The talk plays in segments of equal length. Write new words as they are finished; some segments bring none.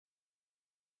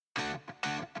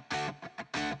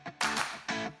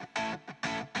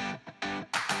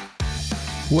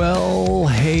Well,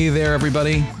 hey there,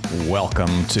 everybody.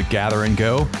 Welcome to Gather and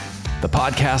Go, the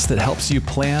podcast that helps you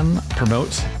plan,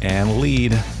 promote, and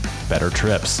lead better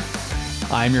trips.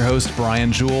 I'm your host,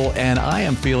 Brian Jewell, and I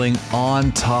am feeling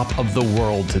on top of the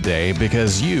world today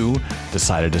because you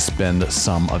decided to spend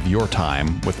some of your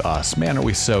time with us. Man, are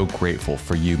we so grateful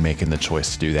for you making the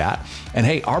choice to do that. And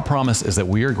hey, our promise is that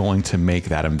we are going to make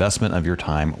that investment of your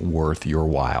time worth your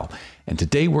while. And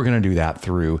today we're going to do that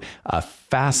through a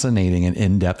fascinating and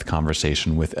in-depth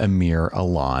conversation with Amir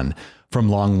Eylon from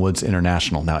Longwoods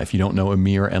International. Now, if you don't know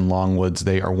Amir and Longwoods,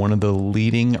 they are one of the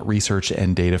leading research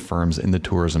and data firms in the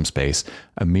tourism space.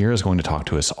 Amir is going to talk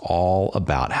to us all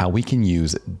about how we can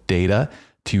use data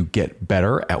to get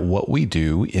better at what we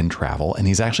do in travel. And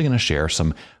he's actually going to share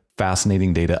some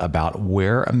fascinating data about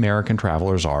where American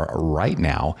travelers are right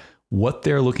now, what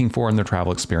they're looking for in their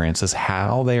travel experiences,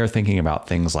 how they are thinking about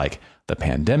things like the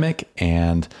pandemic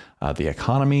and the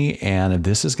economy. And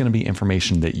this is going to be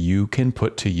information that you can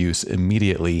put to use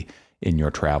immediately in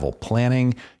your travel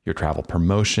planning, your travel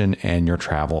promotion, and your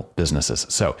travel businesses.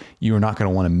 So you are not going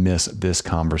to want to miss this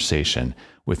conversation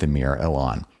with Amir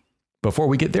Eylon. Before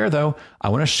we get there, though, I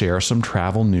want to share some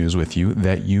travel news with you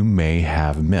that you may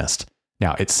have missed.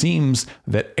 Now, it seems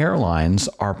that airlines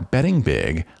are betting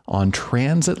big on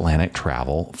transatlantic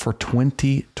travel for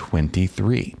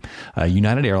 2023.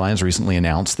 United Airlines recently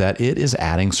announced that it is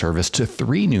adding service to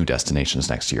 3 new destinations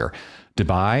next year: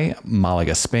 Dubai,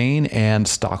 Malaga, Spain, and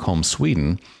Stockholm,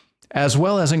 Sweden, as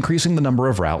well as increasing the number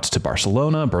of routes to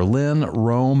Barcelona, Berlin,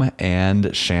 Rome,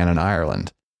 and Shannon,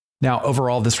 Ireland. Now,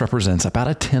 overall, this represents about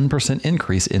a 10%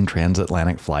 increase in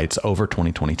transatlantic flights over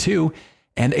 2022,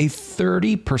 and a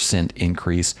 30%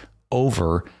 increase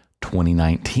over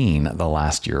 2019, the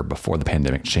last year before the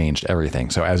pandemic changed everything.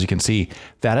 So as you can see,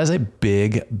 that is a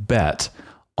big bet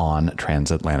on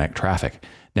transatlantic traffic.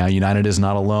 Now, United is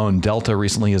not alone. Delta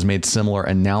recently has made similar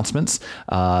announcements.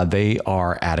 They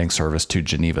are adding service to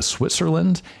Geneva,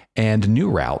 Switzerland, and new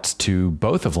routes to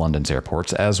both of London's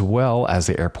airports, as well as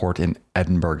the airport in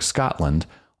Edinburgh, Scotland,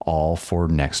 all for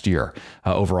next year.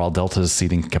 Overall, Delta's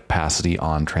seating capacity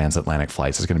on transatlantic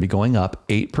flights is going to be going up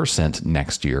 8%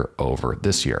 next year over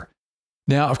this year.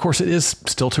 Now, of course, it is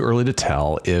still too early to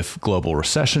tell if global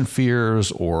recession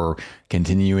fears or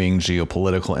continuing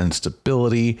geopolitical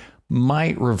instability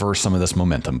might reverse some of this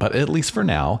momentum. But at least for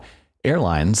now,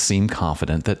 airlines seem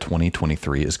confident that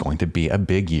 2023 is going to be a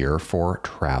big year for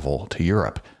travel to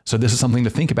Europe. So this is something to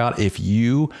think about if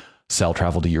you sell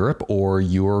travel to Europe, or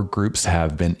your groups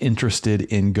have been interested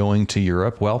in going to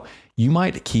Europe. Well, you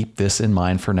might keep this in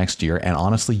mind for next year. And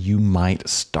honestly, you might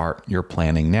start your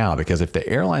planning now, because if the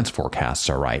airlines forecasts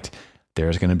are right,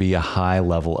 there's going to be a high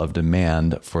level of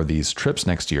demand for these trips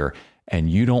next year. And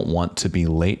you don't want to be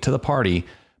late to the party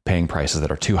paying prices that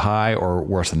are too high, or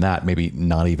worse than that, maybe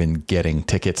not even getting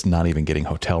tickets, not even getting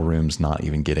hotel rooms, not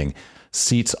even getting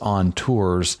seats on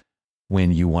tours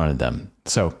when you wanted them.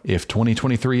 So if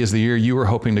 2023 is the year you were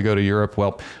hoping to go to Europe,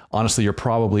 well, honestly, you're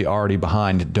probably already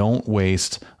behind. Don't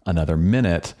waste another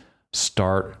minute.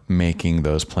 Start making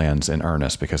those plans in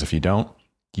earnest, because if you don't,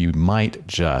 you might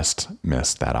just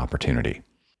miss that opportunity.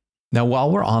 Now,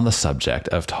 while we're on the subject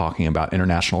of talking about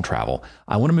international travel,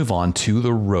 I want to move on to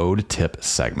the road tip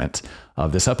segment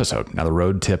of this episode. Now, the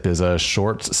road tip is a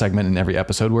short segment in every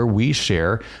episode where we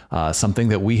share something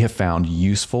that we have found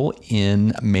useful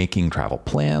in making travel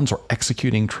plans or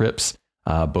executing trips,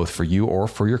 both for you or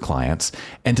for your clients.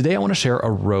 And today I want to share a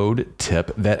road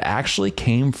tip that actually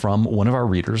came from one of our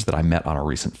readers that I met on a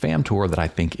recent fam tour that I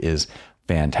think is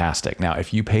fantastic. Now,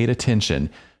 if you paid attention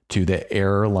to the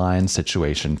airline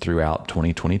situation throughout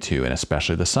 2022, and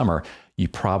especially the summer, you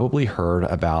probably heard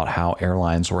about how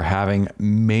airlines were having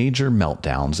major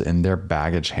meltdowns in their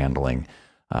baggage handling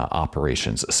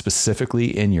operations,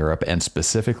 specifically in Europe and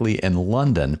specifically in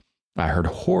London. I heard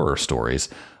horror stories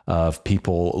of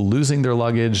people losing their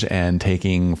luggage and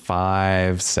taking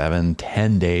 5, 7,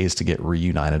 10 days to get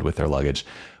reunited with their luggage.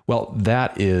 Well,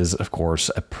 that is, of course,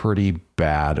 a pretty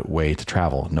bad way to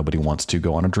travel. Nobody wants to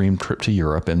go on a dream trip to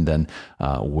Europe and then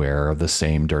wear the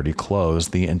same dirty clothes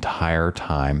the entire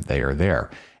time they are there.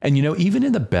 And, you know, even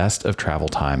in the best of travel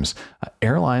times,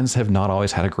 airlines have not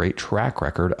always had a great track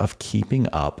record of keeping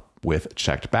up with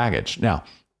checked baggage. Now,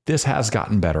 this has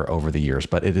gotten better over the years,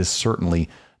 but it is certainly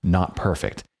not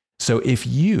perfect. So if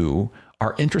you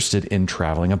are interested in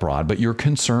traveling abroad, but you're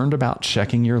concerned about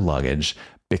checking your luggage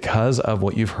because of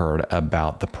what you've heard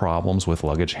about the problems with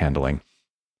luggage handling,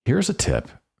 here's a tip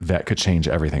that could change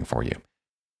everything for you.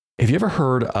 Have you ever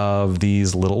heard of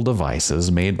these little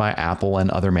devices made by Apple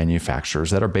and other manufacturers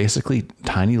that are basically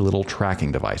tiny little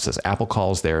tracking devices? Apple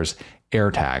calls theirs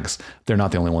AirTags. They're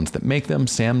not the only ones that make them.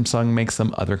 Samsung makes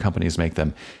them. Other companies make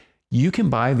them. You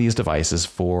can buy these devices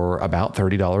for about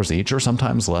 $30 each, or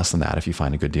sometimes less than that if you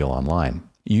find a good deal online.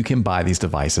 You can buy these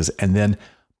devices and then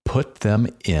put them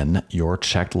in your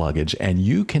checked luggage, and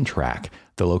you can track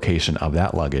the location of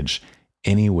that luggage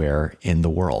anywhere in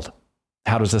the world.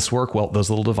 How does this work? Well,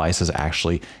 those little devices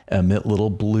actually emit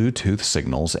little Bluetooth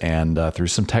signals, and through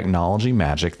some technology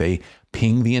magic, they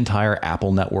ping the entire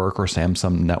Apple network or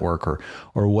Samsung network or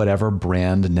whatever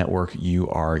brand network you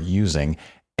are using,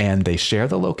 and they share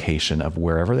the location of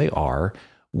wherever they are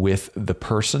with the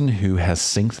person who has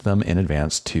synced them in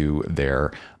advance to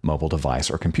their mobile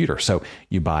device or computer. So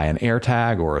you buy an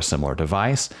AirTag or a similar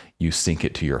device, you sync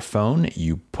it to your phone,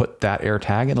 you put that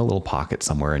AirTag in a little pocket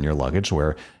somewhere in your luggage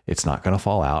where it's not going to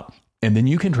fall out, and then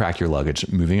you can track your luggage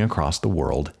moving across the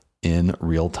world in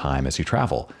real time as you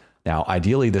travel. Now,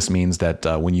 ideally, this means that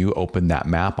when you open that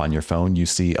map on your phone, you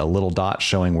see a little dot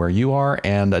showing where you are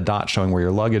and a dot showing where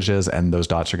your luggage is, and those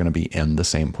dots are going to be in the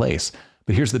same place.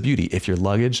 But here's the beauty. If your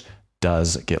luggage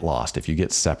does get lost, if you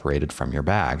get separated from your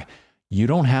bag, you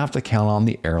don't have to count on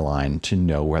the airline to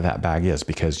know where that bag is,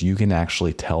 because you can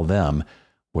actually tell them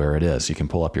where it is. You can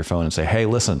pull up your phone and say, hey,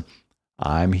 listen,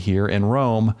 I'm here in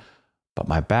Rome, but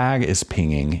my bag is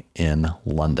pinging in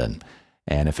London.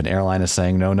 And if an airline is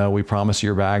saying, no, we promise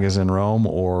your bag is in Rome,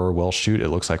 or, well, shoot, it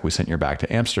looks like we sent your bag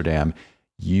to Amsterdam,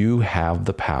 you have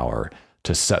the power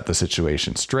to set the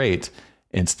situation straight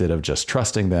instead of just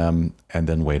trusting them and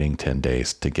then waiting 10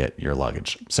 days to get your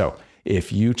luggage. So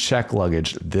if you check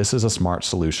luggage, this is a smart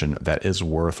solution that is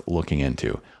worth looking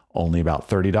into. Only about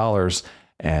 $30.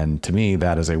 And to me,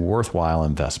 that is a worthwhile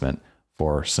investment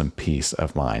for some peace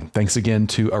of mind. Thanks again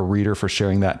to a reader for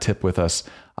sharing that tip with us.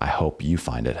 I hope you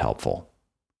find it helpful.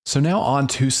 So now on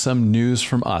to some news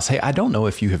from us. Hey, I don't know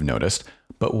if you have noticed,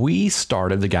 but we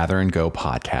started the Gather and Go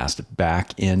podcast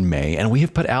back in May, and we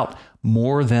have put out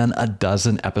more than a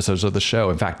dozen episodes of the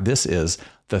show. In fact, this is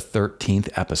the 13th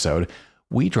episode.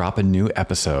 We drop a new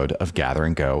episode of Gather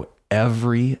and Go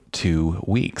every 2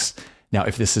 weeks. Now,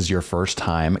 if this is your first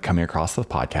time coming across the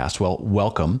podcast, well,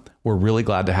 welcome. We're really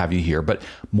glad to have you here. But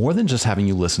more than just having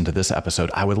you listen to this episode,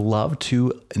 I would love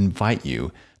to invite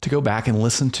you to go back and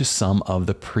listen to some of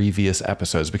the previous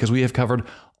episodes, because we have covered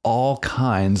all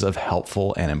kinds of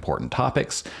helpful and important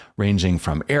topics, ranging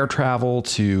from air travel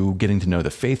to getting to know the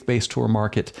faith-based tour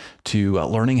market to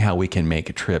learning how we can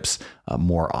make trips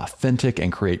more authentic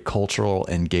and create cultural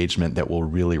engagement that will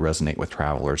really resonate with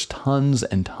travelers. Tons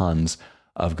and tons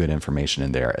of good information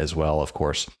in there, as well, of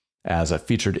course, as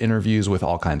featured interviews with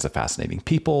all kinds of fascinating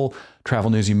people, travel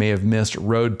news you may have missed,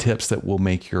 road tips that will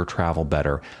make your travel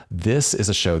better. This is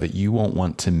a show that you won't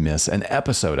want to miss an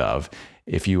episode of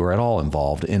if you are at all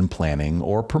involved in planning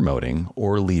or promoting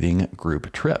or leading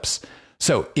group trips.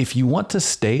 So if you want to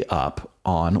stay up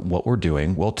on what we're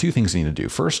doing, well, two things you need to do.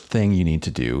 First thing you need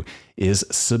to do is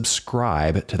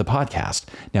subscribe to the podcast.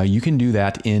 Now, you can do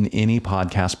that in any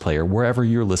podcast player. Wherever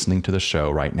you're listening to the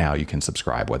show right now, you can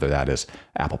subscribe, whether that is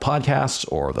Apple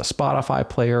Podcasts or the Spotify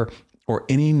player or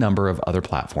any number of other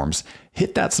platforms.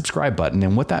 Hit that subscribe button.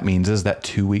 And what that means is that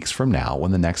 2 weeks from now,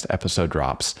 when the next episode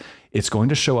drops, it's going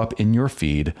to show up in your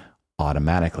feed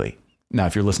automatically. Now,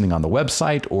 if you're listening on the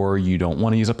website or you don't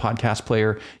want to use a podcast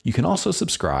player, you can also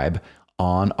subscribe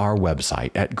on our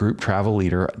website at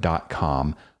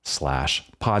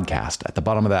grouptravelleader.com/podcast. At the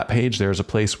bottom of that page, there's a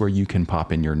place where you can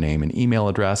pop in your name and email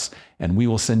address, and we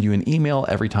will send you an email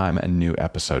every time a new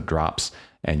episode drops,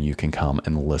 and you can come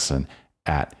and listen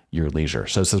at your leisure.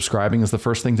 So subscribing is the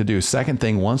first thing to do. Second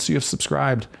thing, once you have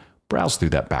subscribed, browse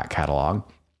through that back catalog,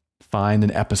 find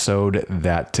an episode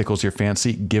that tickles your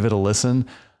fancy, give it a listen.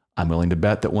 I'm willing to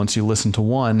bet that once you listen to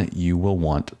one, you will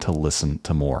want to listen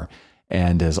to more.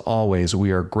 And as always,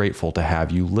 we are grateful to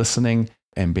have you listening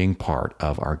and being part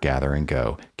of our Gather and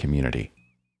Go community.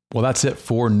 Well, that's it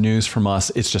for news from us.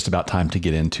 It's just about time to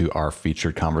get into our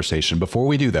featured conversation. Before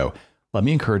we do, though, let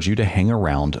me encourage you to hang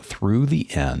around through the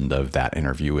end of that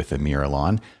interview with Amir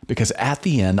Eylon, because at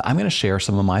the end, I'm going to share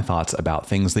some of my thoughts about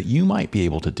things that you might be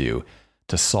able to do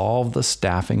to solve the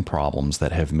staffing problems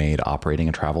that have made operating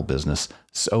a travel business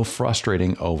so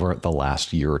frustrating over the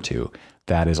last year or two.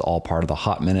 That is all part of the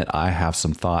Hot Minute. I have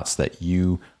some thoughts that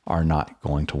you are not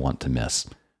going to want to miss.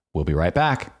 We'll be right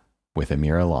back with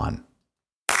Amir Eylon.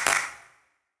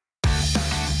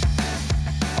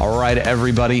 All right,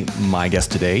 everybody. My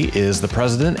guest today is the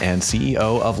president and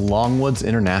CEO of Longwoods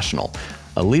International,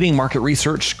 a leading market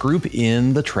research group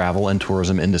in the travel and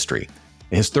tourism industry.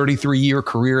 His 33-year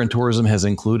career in tourism has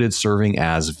included serving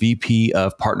as VP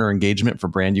of Partner Engagement for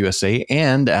Brand USA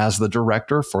and as the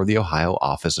Director for the Ohio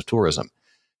Office of Tourism.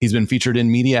 He's been featured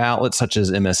in media outlets such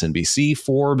as MSNBC,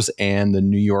 Forbes, and the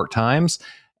New York Times,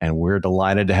 and we're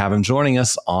delighted to have him joining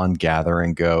us on Gather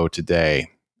and Go today.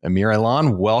 Amir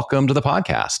Eylon, welcome to the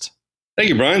podcast. Thank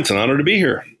you, Brian. It's an honor to be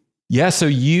here. Yeah, so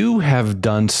you have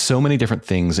done so many different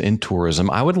things in tourism.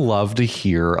 I would love to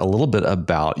hear a little bit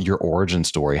about your origin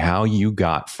story, how you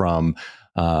got from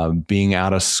being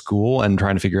out of school and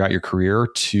trying to figure out your career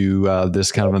to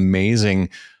this kind of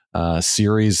amazing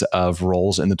series of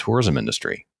roles in the tourism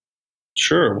industry.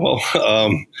 Sure. Well,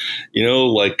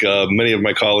 like many of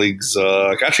my colleagues,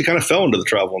 I actually kind of fell into the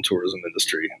travel and tourism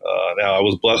industry. Now, I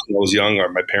was blessed when I was young.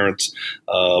 My parents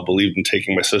believed in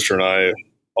taking my sister and I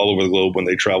all over the globe when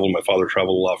they traveled. My father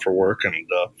traveled a lot for work, and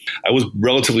I was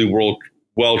relatively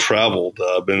well traveled.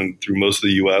 Been through most of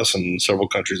the U.S. and several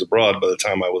countries abroad by the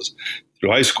time I was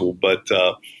through high school. But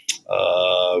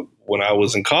when I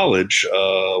was in college,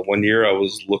 one year I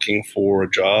was looking for a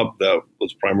job that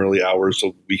was primarily hours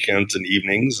of weekends and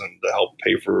evenings, and to help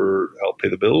pay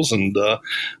the bills. And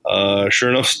sure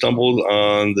enough, stumbled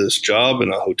on this job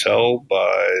in a hotel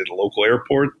by the local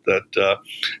airport that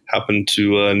happened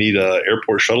to need an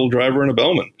airport shuttle driver and a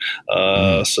bellman.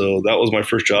 So that was my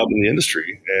first job in the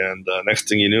industry. And next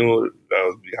thing you knew, I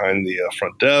was behind the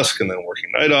front desk and then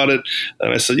working night audit.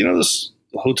 And I said, this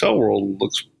hotel world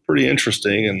looks pretty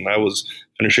interesting. And I was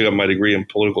finishing up my degree in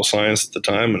political science at the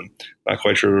time and not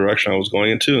quite sure the direction I was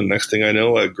going into. And next thing I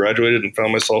know, I graduated and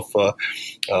found myself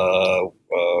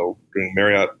doing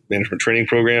Marriott management training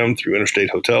program through Interstate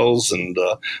Hotels, and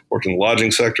worked in the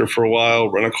lodging sector for a while,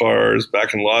 rental cars,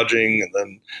 back in lodging, and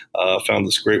then found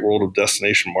this great world of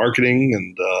destination marketing,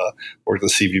 and worked at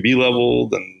the CVB level,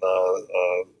 then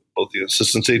both the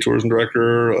Assistant State Tourism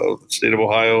Director of the state of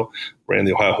Ohio, ran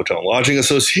the Ohio Hotel and Lodging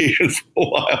Association for a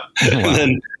while, and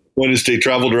then went to State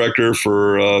Travel Director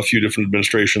for a few different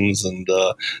administrations, and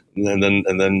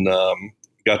then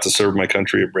got to serve my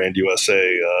country at Brand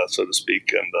USA, so to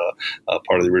speak, and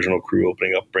part of the original crew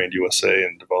opening up Brand USA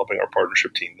and developing our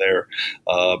partnership team there.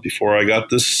 Before I got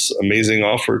this amazing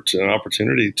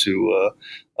opportunity to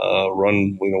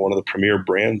run one of the premier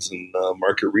brands in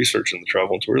market research in the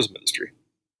travel and tourism industry.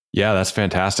 Yeah, that's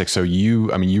fantastic. So you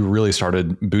really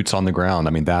started boots on the ground.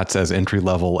 I mean, that's as entry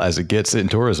level as it gets in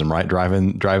tourism, right?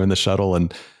 Driving the shuttle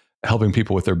and helping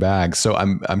people with their bags. So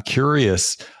I'm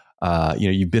curious.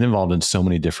 You've been involved in so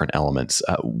many different elements.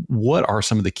 What are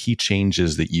some of the key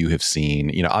changes that you have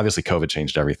seen? Obviously COVID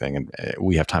changed everything, and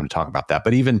we have time to talk about that.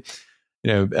 But even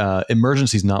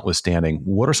emergencies notwithstanding,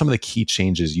 what are some of the key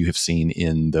changes you have seen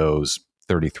in those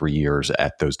 33 years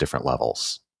at those different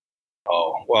levels?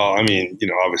 Oh, well,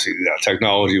 obviously,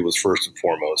 technology was first and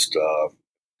foremost.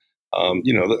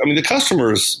 The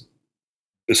customers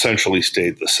essentially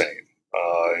stayed the same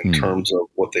in terms of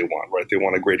what they want, right? They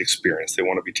want a great experience. They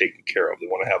want to be taken care of. They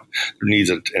want to have their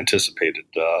needs anticipated,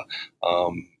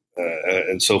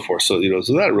 and so forth. So,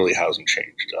 so that really hasn't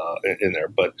changed in there.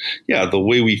 But yeah, the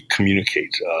way we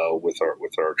communicate with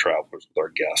our travelers, with our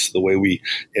guests, the way we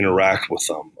interact with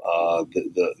them,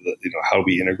 how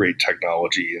we integrate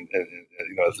technology, and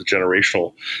as the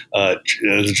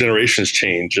generations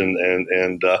change, and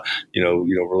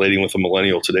relating with a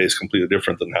millennial today is completely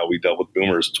different than how we dealt with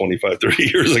boomers 25, 30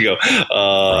 years ago,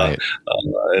 right.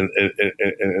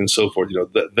 and so forth.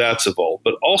 That's evolved,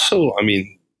 but also,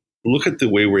 look at the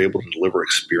way we're able to deliver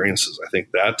experiences. I think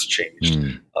that's changed.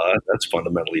 That's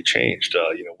fundamentally changed.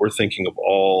 We're thinking of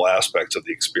all aspects of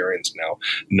the experience now,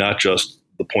 not just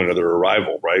the point of their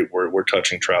arrival, right? We're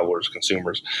touching travelers,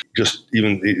 consumers, just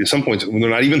even at some points when they're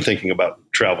not even thinking about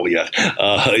travel yet,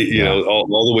 all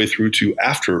the way through to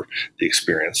after the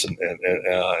experience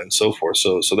and so forth.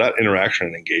 So that interaction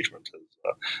and engagement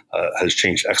has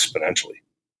changed exponentially.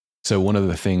 So one of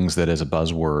the things that is a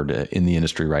buzzword in the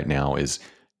industry right now is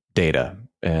data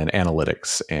and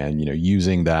analytics, and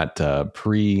using that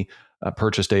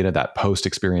pre-purchase data, that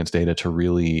post-experience data to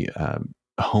really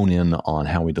hone in on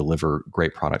how we deliver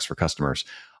great products for customers.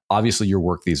 Obviously, your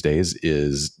work these days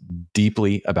is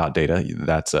deeply about data.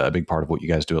 That's a big part of what you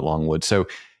guys do at Longwood. So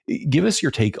give us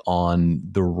your take on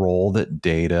the role that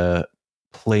data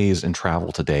plays in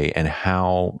travel today and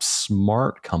how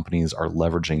smart companies are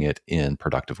leveraging it in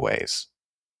productive ways.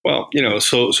 Well,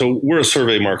 so we're a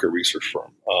survey market research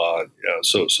firm.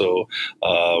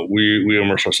 We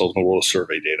immerse ourselves in the world of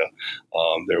survey data.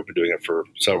 They've been doing it for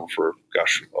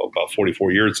about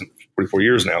 44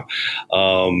 years now.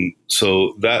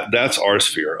 So that's our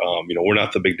sphere. We're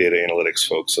not the big data analytics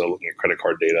folks looking at credit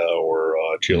card data or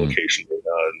geolocation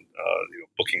data and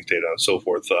bookings data and so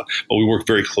forth. But we work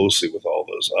very closely with all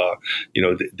those.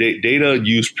 Data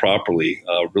used properly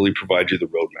really provides you the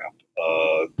roadmap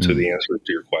to the answer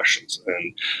to your questions.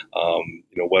 And,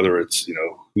 whether it's,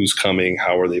 who's coming,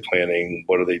 how are they planning,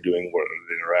 what are they doing, what are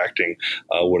they interacting,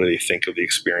 what do they think of the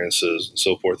experiences and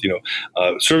so forth.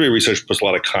 Survey research puts a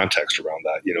lot of context around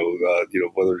that,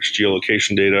 whether it's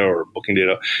geolocation data or booking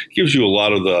data, it gives you a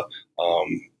lot of the,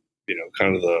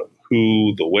 kind of the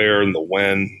who, the where, and the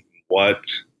when, what,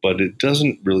 but it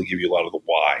doesn't really give you a lot of the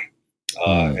why.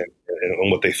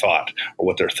 And what they thought or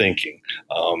what they're thinking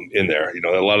in there.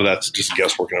 A lot of that's just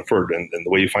guesswork and inferred. And the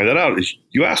way you find that out is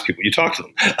you ask people, you talk to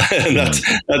them. And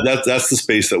that's the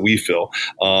space that we fill.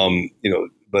 But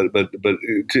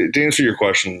to answer your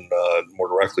question more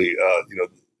directly,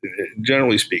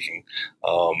 generally speaking,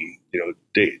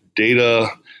 data,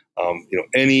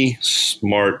 any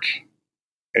smart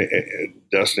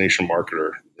destination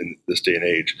marketer in this day and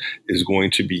age is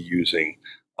going to be using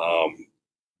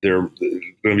they're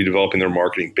going to be developing their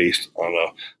marketing based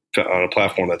on a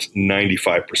platform that's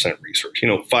 95% research.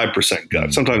 5%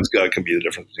 gut. Sometimes gut can be the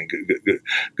difference between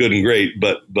good and great,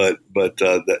 but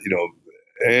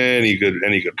any good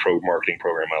marketing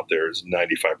program out there is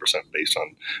 95% based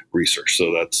on research.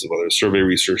 So that's whether it's survey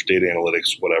research, data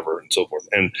analytics, whatever, and so forth.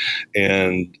 And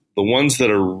the ones that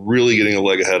are really getting a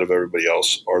leg ahead of everybody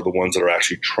else are the ones that are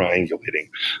actually triangulating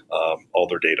all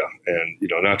their data, and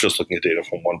not just looking at data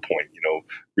from one point.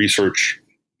 Research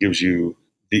gives you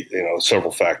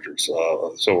several factors,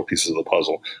 several pieces of the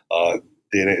puzzle.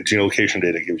 The geolocation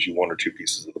data gives you one or two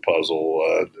pieces of the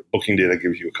puzzle. Booking data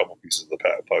gives you a couple pieces of the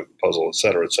puzzle, et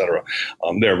cetera, et cetera.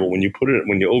 But when you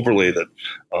overlay that,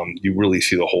 you really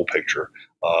see the whole picture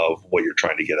of what you're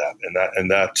trying to get at,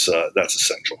 and that's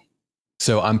essential.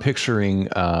 So I'm picturing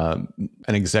an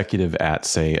executive at,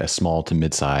 say, a small to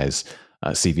mid-size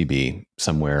CVB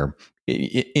somewhere,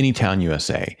 any town,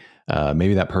 USA.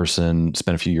 Maybe that person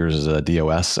spent a few years as a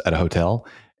DOS at a hotel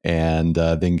and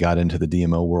then got into the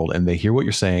DMO world, and they hear what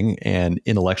you're saying, and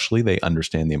intellectually they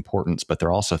understand the importance, but they're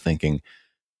also thinking,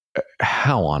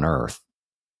 how on earth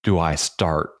do I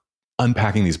start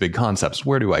unpacking these big concepts?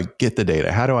 Where do I get the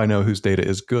data? How do I know whose data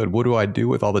is good? What do I do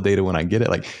with all the data when I get it?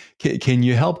 Like, can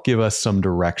you help give us some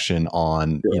direction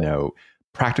on,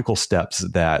 practical steps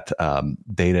that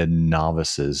data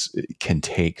novices can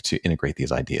take to integrate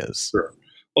these ideas? Sure.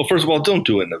 Well, first of all, don't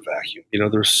do it in a vacuum.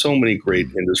 There's so many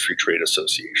great industry trade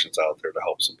associations out there to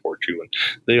help support you, and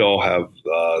they all have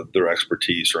their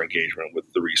expertise or engagement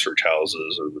with the research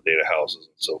houses or the data houses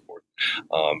and so forth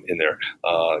in there.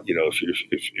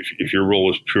 If your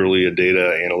role is purely a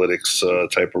data analytics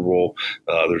type of role,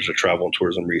 there's a Travel and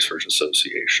Tourism Research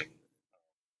Association.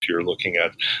 If you're looking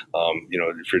at,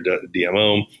 if you're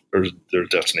DMO, there's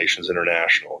Destinations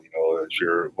International. If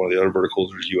you're one of the other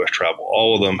verticals, there's U.S. Travel.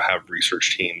 All of them have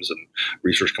research teams and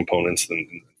research components and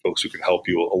folks who can help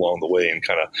you along the way and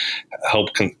kind of help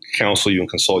counsel you and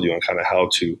consult you on kind of how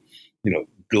to,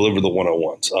 deliver the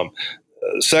 101s.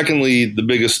 Secondly, the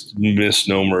biggest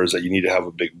misnomer is that you need to have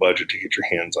a big budget to get your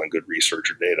hands on good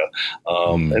research or data.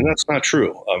 And that's not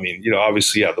true. I mean,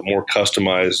 obviously, the more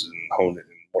customized and honed and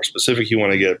more specific you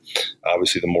want to get,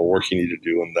 obviously the more work you need to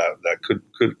do, and that could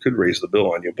raise the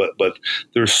bill on you. But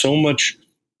there's so much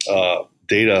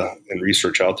data and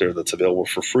research out there that's available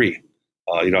for free.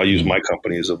 I use my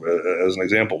company as an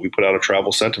example. We put out a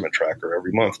travel sentiment tracker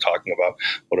every month, talking about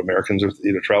what Americans are,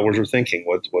 travelers are thinking,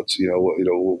 what they're,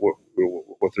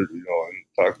 and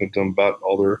talking to them about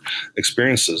all their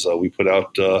experiences. We put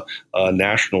out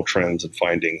national trends and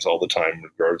findings all the time in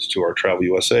regards to our Travel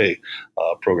USA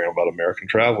program about American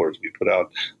travelers. We put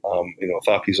out,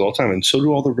 thought pieces all the time, and so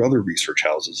do all the other research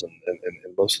houses and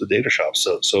most of the data shops.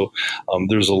 So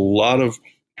there's a lot of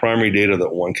primary data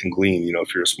that one can glean,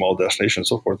 if you're a small destination and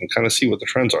so forth, and kind of see what the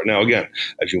trends are. Now, again,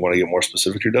 as you want to get more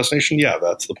specific to your destination,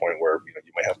 that's the point where you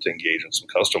might have to engage in some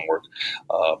custom work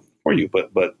for you.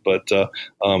 But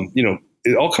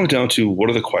it all comes down to what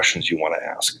are the questions you want to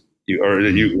ask, what are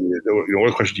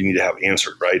the questions you need to have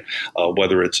answered, right?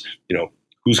 Whether it's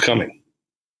who's coming,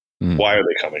 why are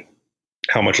they coming?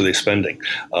 How much are they spending?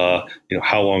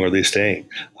 How long are they staying?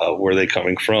 Where are they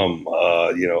coming from?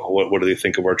 What do they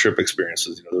think of our trip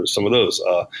experiences? There's some of those.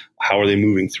 How are they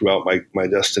moving throughout my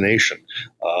destination?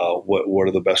 What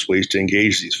are the best ways to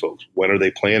engage these folks? When are they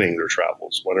planning their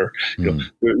travels?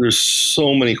 There's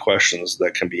so many questions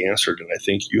that can be answered. And I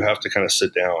think you have to kind of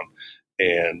sit down,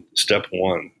 and step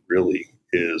one really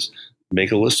is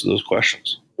make a list of those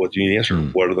questions. What do you need to answer?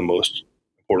 What are the most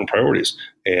important priorities?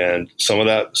 And some of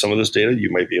this data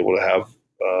you might be able to have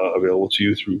available to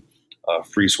you through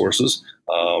free sources.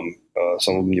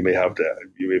 Some of them you may be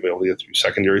able to get through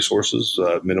secondary sources,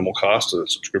 minimal cost, a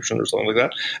subscription or something like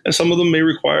that. And some of them may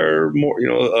require more,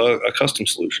 a custom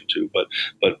solution too. But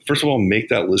first of all, make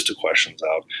that list of questions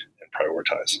out and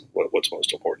prioritize what's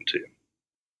most important to you.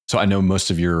 So I know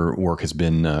most of your work has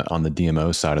been on the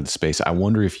DMO side of the space. I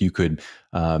wonder if you could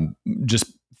just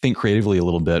think creatively a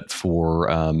little bit for,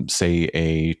 say,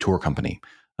 a tour company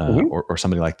or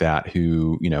somebody like that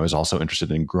who is also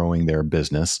interested in growing their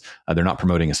business. They're not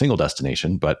promoting a single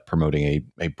destination, but promoting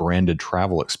a branded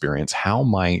travel experience. How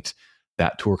might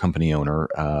that tour company owner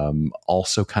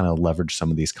also kind of leverage some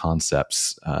of these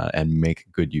concepts and make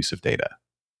good use of data?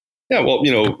 Yeah, well,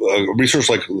 research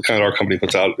like the kind of our company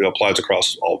puts out applies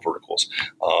across all verticals.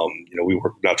 We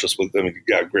work not just with, a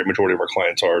great majority of our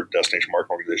clients are destination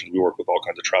marketing organizations. We work with all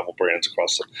kinds of travel brands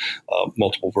across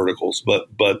multiple verticals. But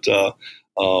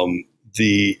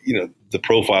the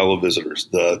profile of visitors,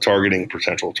 the targeting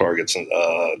potential targets and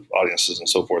audiences and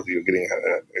so forth, getting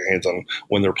hands on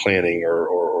when they're planning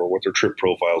or what their trip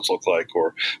profiles look like,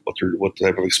 or what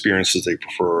type of experiences they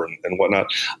prefer and whatnot.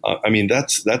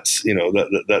 That's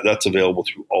available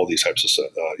through all these types of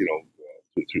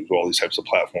through all these types of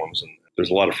platforms. And there's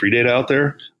a lot of free data out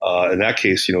there. In that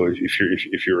case,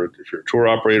 if you're a tour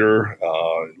operator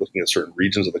looking at certain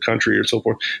regions of the country or so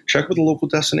forth, check with the local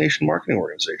destination marketing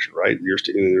organization, right?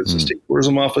 Whether it's the state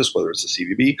tourism office, whether it's the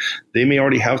CVB, they may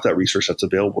already have that research that's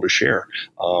available to share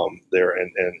there.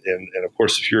 And of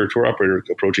course, if you're a tour operator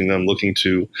approaching them looking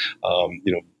to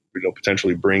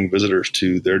potentially bring visitors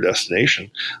to their destination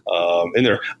in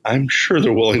there, I'm sure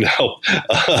they're willing to help.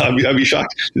 I'd be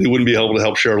shocked if they wouldn't be able to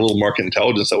help share a little market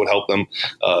intelligence that would help them,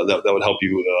 that would help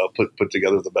you put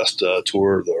together the best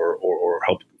tour or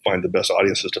help find the best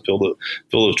audiences to fill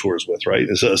those tours with, right?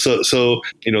 And so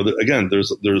again,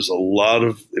 there's a lot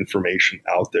of information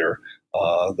out there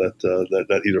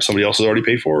that either somebody else has already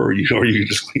paid for, or you can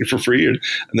just clean it for free and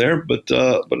there. But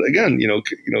again,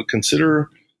 consider.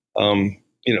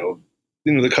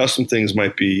 The custom things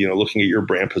might be, looking at your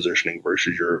brand positioning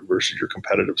versus your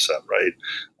competitive set, right?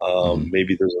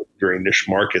 Maybe there's a very niche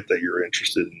market that you're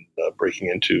interested in breaking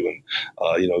into, and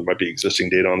there might be existing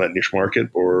data on that niche market,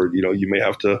 or you may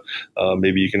have to,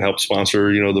 maybe you can help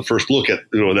sponsor, the first look at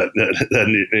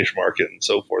that niche market and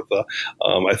so forth.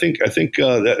 I think that's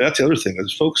the other thing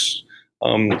is folks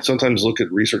sometimes look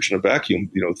at research in a vacuum.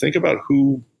 Think about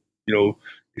who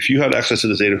if you had access to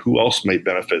this data, who else might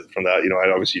benefit from that?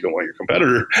 Obviously you don't want your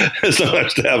competitor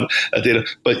sometimes to have that data,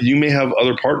 but you may have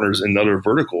other partners in other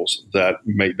verticals that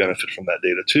might benefit from that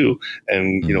data too.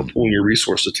 And, pulling your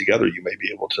resources together, you may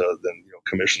be able to then,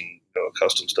 commission a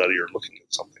custom study or looking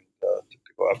at something to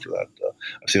go after that.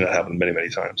 I've seen that happen many, many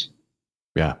times.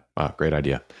 Yeah. Great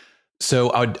idea. So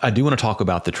I do want to talk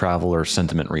about the traveler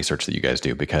sentiment research that you guys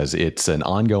do, because it's an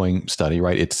ongoing study,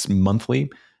 right? It's monthly.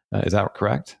 Is that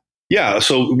correct? Yeah,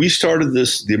 so we started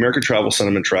the American Travel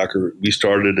Sentiment Tracker. We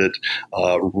started it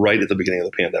right at the beginning of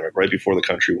the pandemic, right before the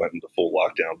country went into full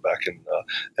lockdown back in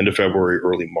end of February,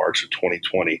 early March of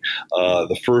 2020.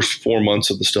 The first 4 months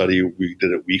of the study, we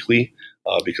did it weekly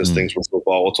because things were so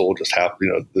volatile. Just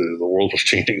happened, the world was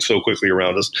changing so quickly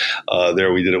around us.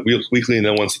 There, we did it weekly, and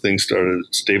then once things started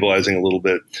stabilizing a little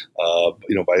bit,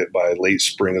 by late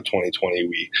spring of 2020,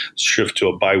 we shift to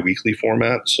a bi-weekly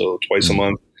format, so twice a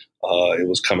month. It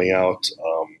was coming out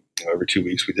every 2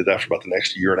 weeks. We did that for about the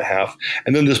next year and a half.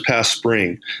 And then this past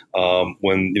spring,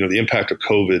 when the impact of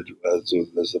COVID as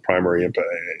the primary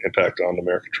impact on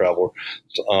American travel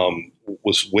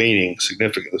was waning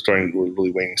significantly,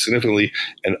 really waning significantly,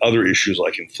 and other issues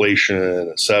like inflation,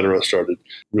 et cetera, started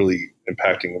really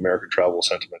impacting American travel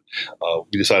sentiment,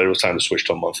 we decided it was time to switch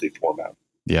to a monthly format.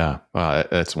 Yeah,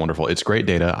 that's wonderful. It's great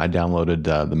data. I downloaded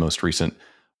the most recent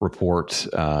report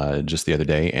just the other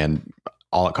day, and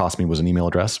all it cost me was an email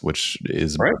address, which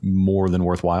is more than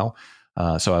worthwhile.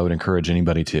 So I would encourage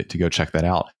anybody to go check that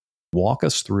out. Walk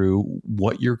us through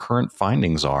what your current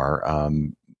findings are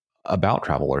about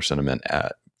traveler sentiment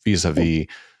vis-a-vis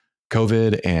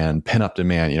COVID and pent-up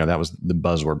demand. That was the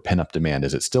buzzword, pent-up demand.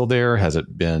 Is it still there? Has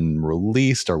it been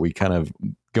released? Are we kind of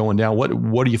going down?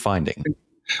 What are you finding?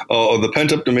 Oh, the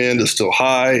pent-up demand is still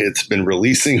high. It's been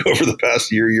releasing over the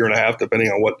past year and a half, depending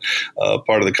on what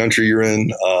part of the country you're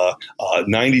in.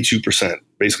 92%,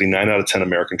 basically 9 out of 10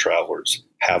 American travelers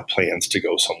have plans to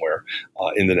go somewhere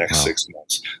in the next 6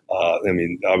 months.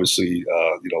 Obviously,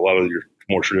 a lot of your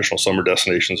more traditional summer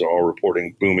destinations are all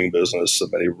reporting booming business,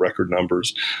 many record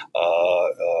numbers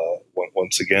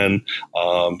once again.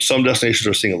 Some destinations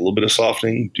are seeing a little bit of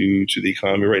softening due to the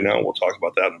economy right now. We'll talk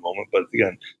about that in a moment. But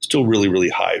again, still really, really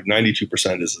high.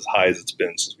 92% is as high as it's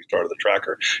been since we started the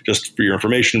tracker. Just for your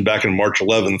information, back in March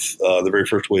 11th, the very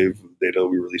first wave of data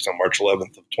we released on March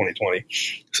 11th of 2020,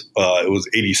 it was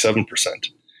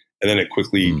 87%. And then it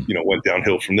quickly, went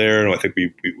downhill from there. And I think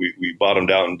we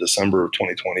bottomed out in December of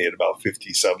 2020 at about 57%.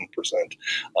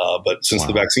 But since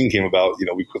the vaccine came about,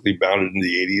 we quickly bounded into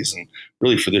the 80s. And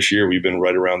really for this year, we've been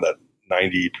right around that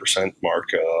 90% mark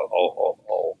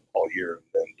all year.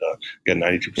 And again,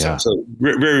 92%. Yeah. So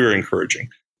very, very encouraging.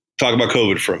 Talk about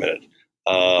COVID for a minute.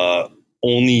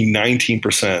 Only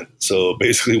 19%. So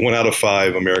basically 1 out of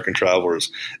 5 American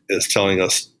travelers is telling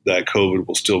us that COVID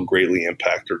will still greatly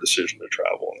impact their decision to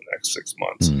travel in the next 6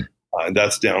 months. And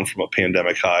that's down from a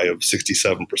pandemic high of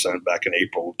 67% back in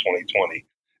April of 2020.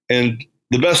 And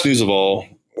the best news of all,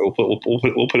 we'll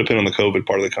put a pin on the COVID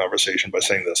part of the conversation by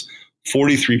saying this: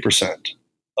 43%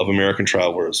 of American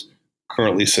travelers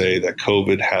currently say that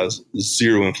COVID has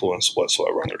zero influence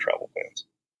whatsoever on their travel plans.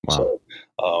 Wow. So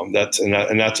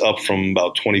that's up from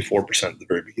about 24% at the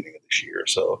very beginning of this year.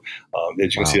 So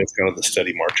as you can see, that's kind of the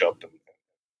steady march up, and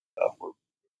we're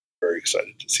very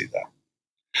excited to see that.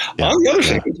 Yeah. On the other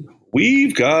side,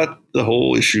 we've got the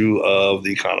whole issue of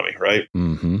the economy, right?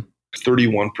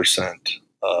 31%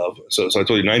 so I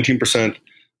told you 19%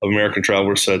 of American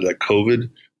travelers said that COVID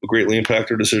will greatly impact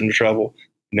their decision to travel.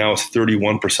 Now it's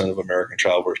 31% of American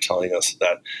travelers telling us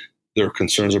that their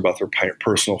concerns about their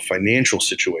personal financial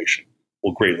situation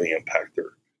will greatly impact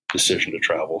their decision to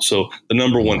travel. So the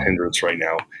number one hindrance right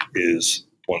now is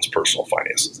one's personal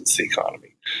finances. It's the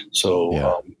economy.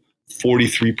 So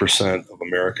 43% of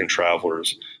American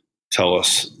travelers tell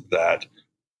us that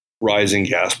rising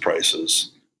gas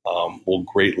prices will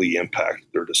greatly impact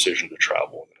their decision to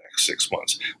travel in the next 6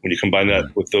 months. When you combine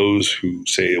that with those who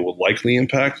say it will likely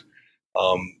impact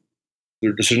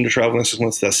their decision to travel in the next 6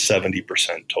 months, that's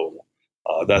 70% total.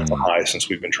 That's the high since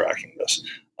we've been tracking this.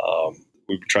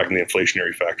 We've been tracking the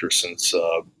inflationary factors since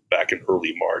back in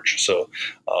early March. So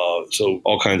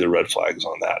all kinds of red flags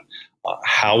on that.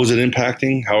 How is it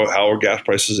impacting? How are gas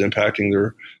prices impacting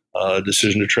their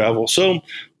decision to travel? So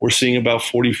we're seeing about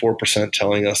 44%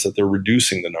 telling us that they're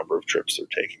reducing the number of trips they're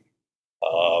taking.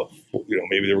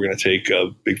 Maybe they were going to take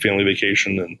a big family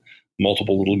vacation and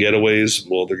multiple little getaways.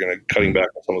 Well, they're going to cutting back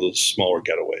on some of those smaller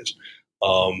getaways.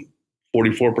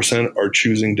 44% are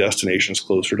choosing destinations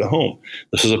closer to home.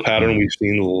 This is a pattern we've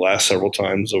seen the last several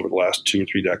times over the last 2 or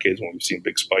 3 decades when we've seen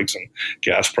big spikes in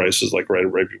gas prices, like right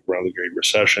around the Great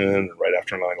Recession and right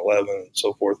after 9/11 and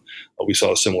so forth. We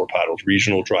saw a similar pattern.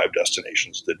 Regional drive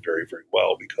destinations did very, very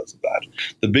well because of that.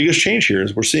 The biggest change here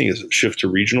is we're seeing is a shift to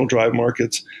regional drive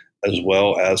markets as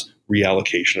well as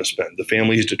reallocation of spend. The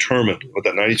family is determined what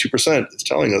that 92% is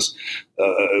telling us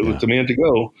with demand to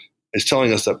go is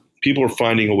telling us that people are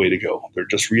finding a way to go. They're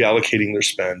just reallocating their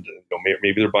spend.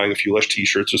 Maybe they're buying a few less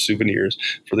T-shirts or souvenirs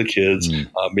for the kids.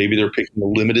 Maybe they're picking a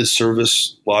limited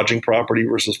service lodging property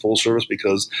versus full service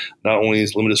because not only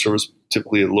is limited service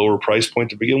typically a lower price point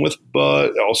to begin with,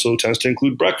 but it also tends to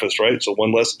include breakfast, right? So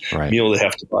one less meal they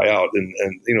have to buy out, and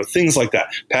things like that.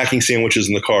 Packing sandwiches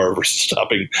in the car versus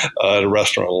stopping at a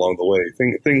restaurant along the way.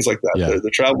 Things like that. Yeah. The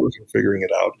travelers are figuring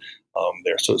it out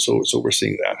there. So we're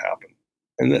seeing that happen.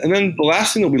 And then the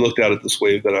last thing that we looked at this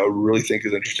wave that I really think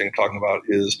is interesting talking about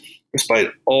is, despite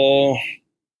all,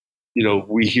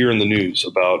 we hear in the news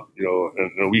about,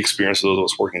 and we experience those of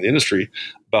us working in the industry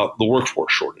about the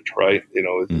workforce shortage, right?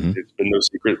 It's been no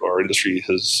secret our industry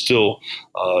has still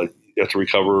yet to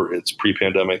recover its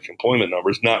pre-pandemic employment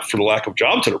numbers, not for the lack of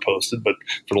jobs that are posted, but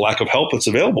for the lack of help that's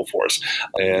available for us.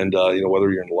 And,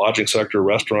 whether you're in the lodging sector,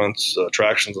 restaurants,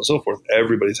 attractions, and so forth,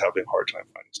 everybody's having a hard time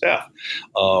finding staff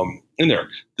in there.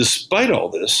 Despite all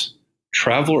this,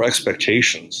 traveler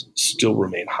expectations still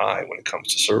remain high when it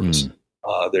comes to service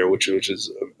there, which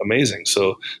is amazing.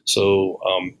 So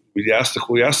we've been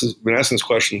asking this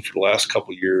question for the last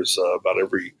couple of years about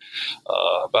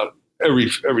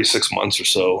every 6 months or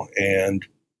so. And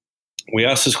we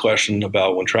asked this question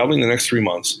about when traveling the next 3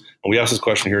 months, and we asked this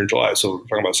question here in July. So we're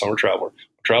talking about summer traveler.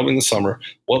 Traveling this summer,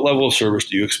 what level of service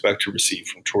do you expect to receive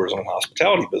from tourism and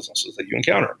hospitality businesses that you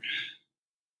encounter?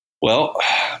 Well,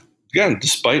 again,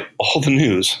 despite all the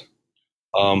news,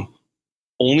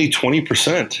 only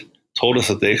 20% told us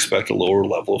that they expect a lower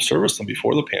level of service than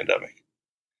before the pandemic.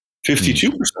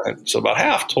 52%, so about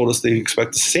half, told us they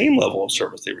expect the same level of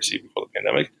service they received before the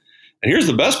pandemic. And here's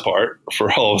the best part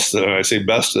for all of us, and I say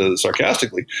best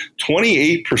sarcastically,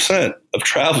 28% of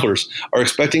travelers are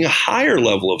expecting a higher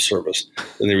level of service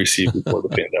than they received before the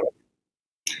pandemic.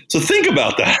 So think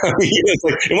about that. I mean, it's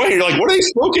like, and you're like, what are they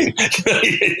smoking?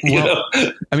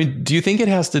 I mean, do you think it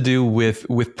has to do with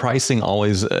pricing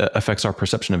always affects our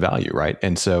perception of value, right?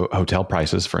 And so hotel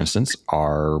prices, for instance,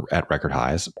 are at record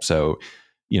highs. So,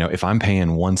 if I'm paying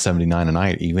 $179 a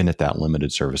night, even at that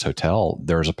limited service hotel,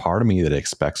 there's a part of me that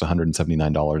expects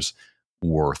 $179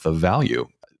 worth of value.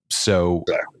 So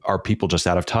Exactly. are people just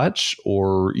out of touch,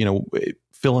 or,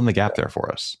 fill in the gap there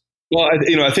for us? Well,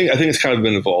 I think it's kind of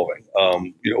been evolving.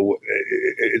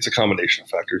 It's a combination of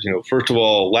factors. First of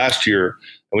all, last year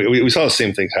we saw the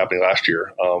same things happening last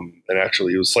year, and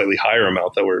actually it was a slightly higher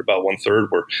amount that were about 1/3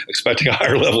 were expecting a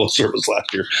higher level of service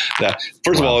last year. That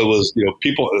first of all, it was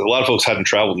a lot of folks hadn't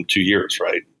traveled in 2 years,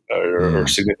 right, or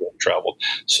significantly traveled,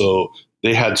 so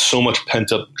they had so much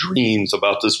pent up dreams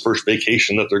about this first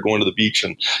vacation that they're going to the beach.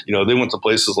 And, they went to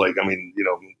places like,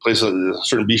 places,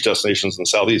 certain beach destinations in the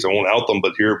Southeast. I won't out them,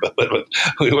 but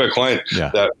we have a client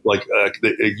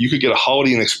that you could get a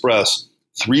Holiday Inn Express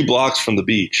 3 blocks from the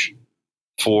beach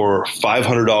for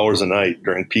 $500 a night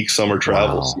during peak summer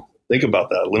travels. Wow. Think about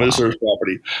that. Limited service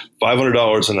property,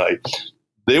 $500 a night.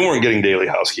 They weren't getting daily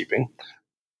housekeeping.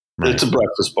 Right. It's a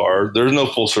breakfast bar. There's no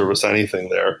full service anything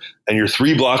there, and you're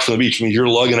 3 blocks from the beach. I mean, you're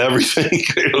lugging everything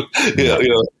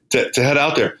to head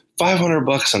out there.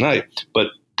 $500 a night. But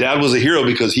Dad was a hero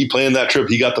because he planned that trip.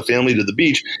 He got the family to the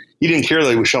beach. He didn't care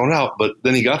that he was showing out, but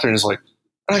then he got there and he's like,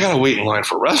 I got to wait in line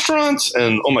for restaurants,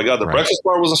 and oh my God, the breakfast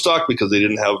bar wasn't stocked because they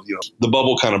didn't have the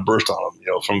bubble kind of burst on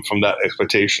them from that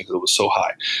expectation because it was so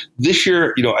high. This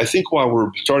year, I think while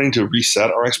we're starting to reset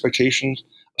our expectations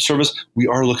service, we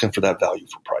are looking for that value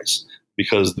for price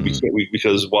because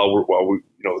while we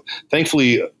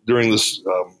thankfully during this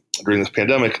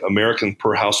pandemic, American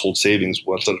per household savings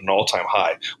was at an all-time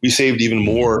high. We saved even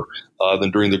more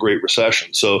than during the Great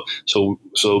Recession. So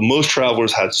most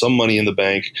travelers had some money in the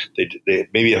bank. They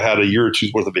maybe have had a year or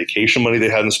two's worth of vacation money they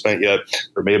hadn't spent yet.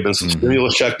 There may have been some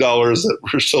stimulus check dollars that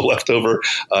were still left over,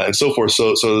 and so forth.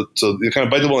 So you kind of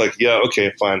bite the bullet, like, yeah,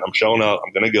 okay, fine, I'm shelling out.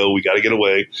 I'm going to go. We got to get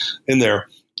away in there.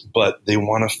 But they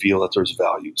want to feel that there's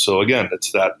value. So again,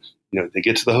 it's that, they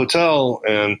get to the hotel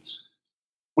and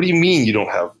what do you mean you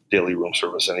don't have daily room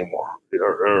service anymore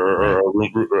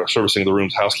or servicing the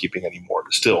rooms, housekeeping anymore?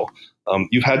 Still,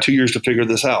 you've had 2 years to figure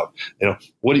this out.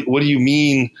 What do you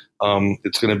mean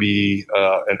it's going to be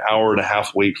an hour and a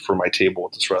half wait for my table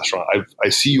at this restaurant? I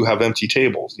see you have empty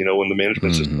tables, when the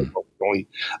management system can only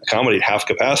accommodate half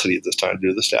capacity at this time due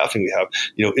to the staffing we have,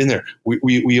 in there.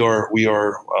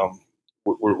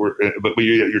 But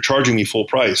you're charging me full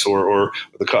price, or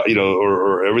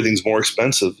everything's more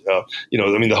expensive.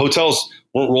 The hotels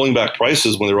weren't rolling back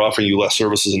prices when they were offering you less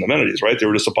services and amenities, right? They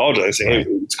were just apologizing, saying,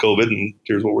 "Hey, it's COVID, and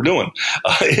here's what we're doing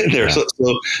in there." Yeah.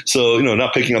 So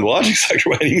not picking on the lodging sector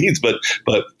by any means, but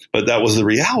that was the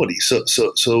reality.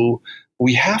 So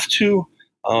we have to,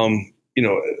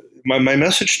 my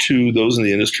message to those in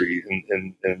the industry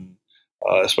and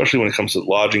especially when it comes to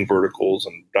lodging verticals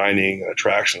and dining and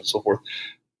attractions and so forth,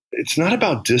 it's not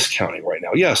about discounting right now.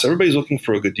 Yes, everybody's looking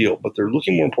for a good deal, but they're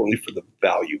looking more importantly for the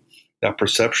value, that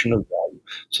perception of value.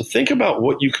 So think about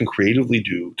what you can creatively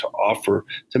do to offer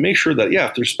to make sure that,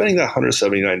 if they're spending that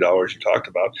 $179 you talked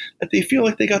about, that they feel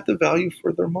like they got the value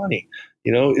for their money.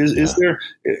 Is there,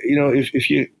 if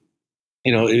you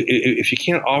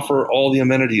can't offer all the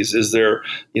amenities, is there,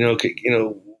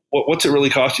 what's it really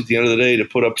cost you at the end of the day to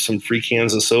put up some free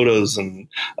cans of sodas and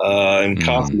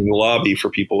coffee in the lobby for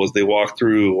people as they walk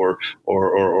through, or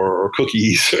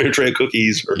cookies, or a tray of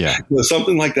cookies, or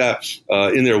something like that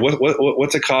in there?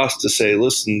 What's it cost to say,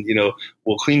 listen,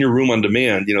 we'll clean your room on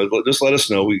demand. Just let us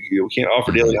know. We can't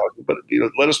offer daily housing, but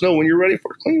let us know when you're ready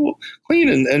for it. We'll clean,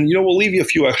 and we'll leave you a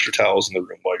few extra towels in the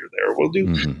room while you're there. We'll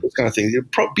do this kind of thing.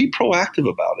 Be proactive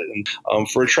about it, and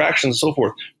for attractions and so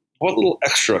forth. What little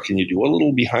extra can you do? What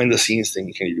little behind the scenes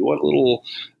thing can you do? What little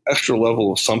extra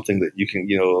level of something that you can,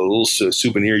 a little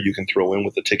souvenir you can throw in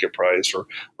with the ticket price or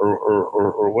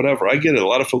whatever. I get it. A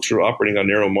lot of folks are operating on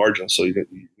narrow margins. So you're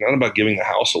not about giving the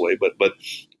house away, but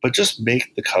just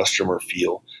make the customer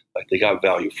feel like they got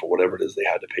value for whatever it is they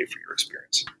had to pay for your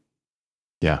experience.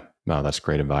 Yeah, no, that's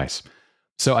great advice.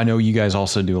 So I know you guys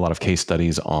also do a lot of case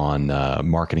studies on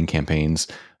marketing campaigns,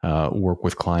 work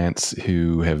with clients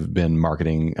who have been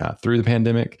marketing through the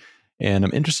pandemic. And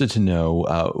I'm interested to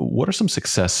know, what are some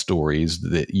success stories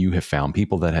that you have found,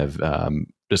 people that have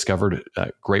discovered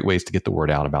great ways to get the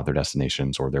word out about their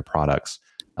destinations or their products,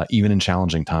 even in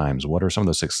challenging times? What are some of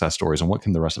those success stories, and what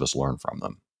can the rest of us learn from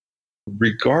them?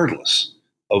 Regardless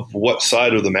of what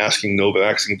side of the masking, no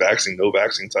vaccine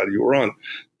side you were on,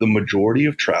 the majority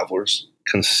of travelers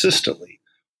consistently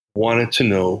wanted to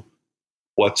know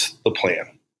what's the plan.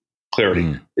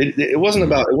 clarity. It wasn't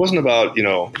about,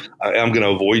 I'm going to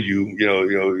avoid you.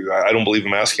 I don't believe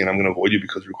in masking. I'm going to avoid you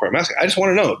because you require masking. I just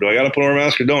want to know, do I got to put on a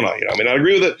mask or don't I? I may not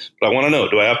agree with it, but I want to know,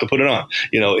 do I have to put it on?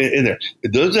 In there,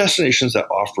 those destinations that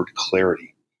offered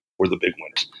clarity were the big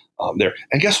winners there.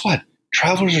 And guess what?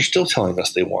 Travelers are still telling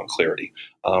us they want clarity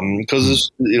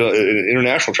because in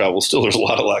international travel still there's a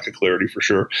lot of lack of clarity for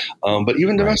sure. But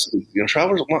even domestically,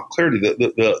 travelers want clarity.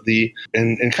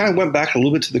 And kind of went back a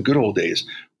little bit to the good old days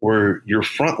where your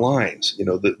front lines,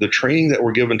 the training that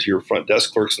we're given to your front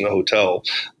desk clerks in the hotel,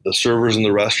 the servers in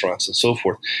the restaurants, and so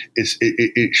forth,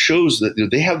 it shows that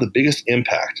they have the biggest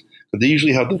impact. They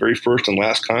usually have the very first and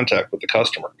last contact with the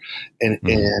customer. And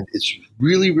it's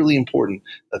really, really important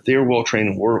that they're well trained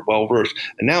and well versed.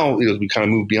 And now, as we kind of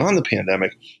move beyond the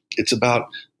pandemic, it's about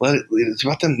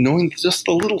them knowing just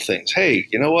the little things. Hey,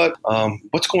 you know what?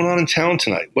 What's going on in town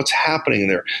tonight? What's happening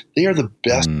there? They are the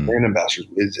best brand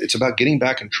ambassadors. It's about getting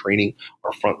back and training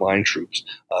our frontline troops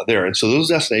there. And so those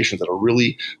destinations that are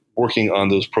really working on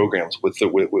those programs with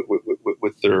their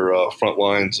front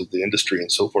lines of the industry and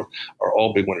so forth are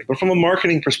all big winners. But from a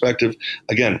marketing perspective,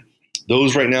 again,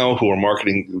 those right now who are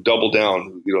marketing, who double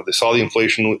down, they saw the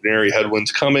inflationary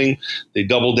headwinds coming. They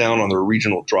double down on their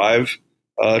regional drive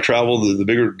travel. The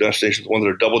bigger destinations, the ones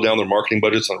that are double down their marketing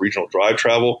budgets on regional drive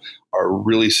travel, are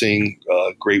really seeing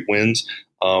great wins.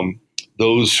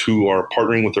 Those who are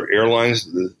partnering with their airlines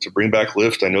to bring back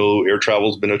lift. I know air travel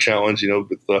has been a challenge,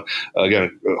 with,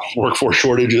 workforce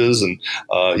shortages and,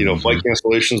 flight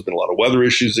cancellations, been a lot of weather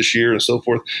issues this year and so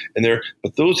forth.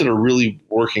 But those that are really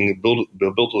working and build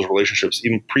those relationships,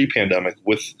 even pre-pandemic,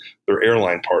 with their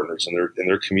airline partners and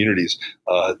their communities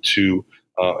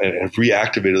and have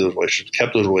reactivated those relationships,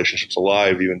 kept those relationships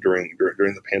alive even during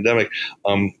the pandemic.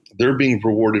 They're being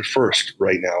rewarded first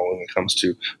right now when it comes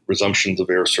to resumptions of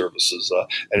air services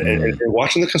and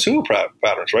watching the consumer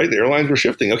patterns, right? The airlines were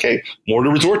shifting. Okay, more to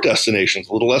resort destinations,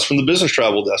 a little less from the business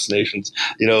travel destinations,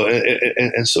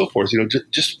 and so forth.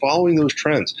 Just following those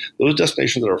trends. Those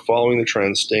destinations that are following the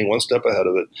trends, staying one step ahead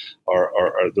of it,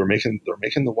 they're making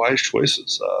the wise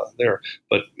choices there.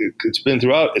 But it's been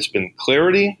throughout. It's been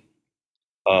clarity.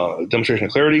 Demonstration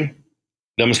of clarity,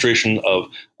 demonstration of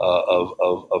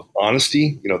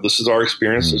honesty. This is our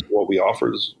experience. This is what we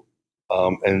offer,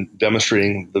 and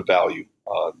demonstrating the value,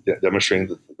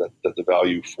 demonstrating the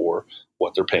value for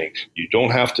what they're paying. You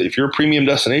don't have to. If you're a premium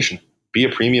destination, be a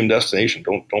premium destination.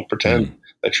 Don't pretend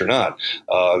that you're not.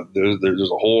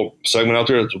 There's a whole segment out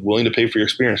there that's willing to pay for your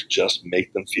experience. Just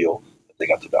make them feel that they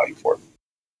got the value for it.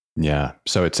 Yeah.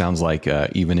 So it sounds like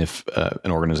even if an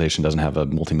organization doesn't have a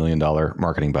multi-million-dollar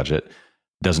marketing budget,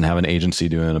 doesn't have an agency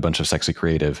doing a bunch of sexy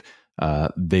creative,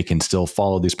 they can still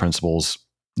follow these principles,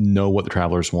 know what the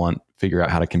travelers want, figure out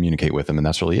how to communicate with them, and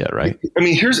that's really it, right? I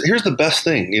mean, here's the best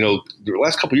thing. The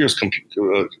last couple of years,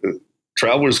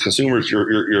 travelers, consumers,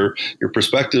 your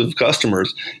prospective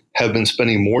customers have been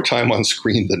spending more time on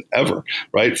screen than ever,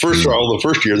 right? The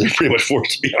first year, they're pretty much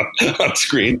forced to be on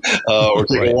screen or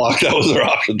take a walk. That was their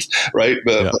options, right?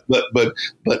 But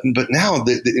now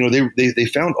they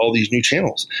found all these new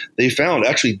channels. They found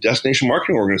actually destination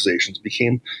marketing organizations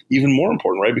became even more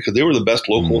important, right? Because they were the best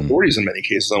local authorities in many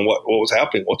cases on what was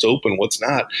happening, what's open, what's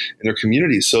not in their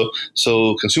communities.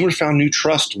 So consumers found new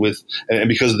trust with, and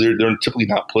because they're typically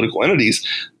not political entities,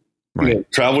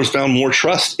 right. Travelers found more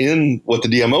trust in what the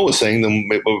DMO was saying than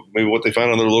maybe what they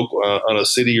found on their local, on a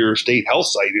city or state health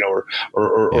site,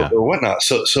 or whatnot.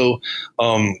 So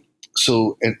even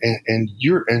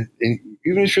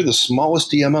if you're the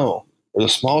smallest DMO or the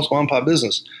smallest mom and pop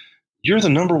business, you're the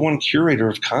number one curator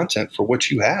of content for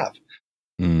what you have.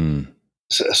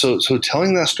 So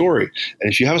telling that story,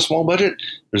 and if you have a small budget,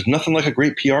 there's nothing like a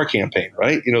great PR campaign,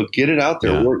 right? Get it out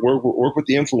there, work with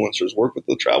the influencers, work with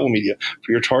the travel media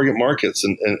for your target markets,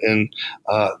 and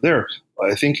there.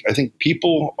 I think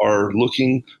people are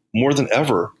looking more than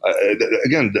ever.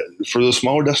 Again, for those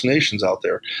smaller destinations out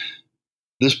there,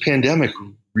 this pandemic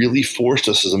really forced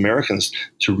us as Americans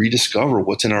to rediscover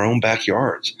what's in our own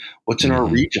backyards, what's in our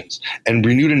regions, and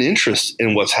renewed an interest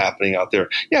in what's happening out there.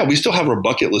 Yeah, we still have our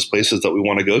bucket list places that we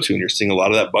want to go to, and you're seeing a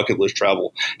lot of that bucket list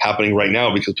travel happening right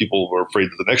now because people are afraid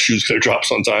that the next shoe's going to drop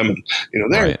sometime, and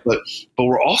there. Right. But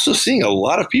we're also seeing a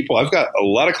lot of people. I've got a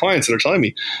lot of clients that are telling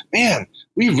me, man,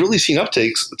 we've really seen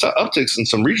upticks in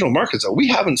some regional markets that we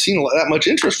haven't seen that much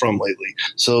interest from lately.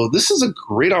 So this is a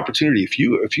great opportunity. If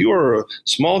you are a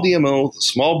small DMO,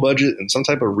 small budget, and some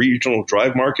type of regional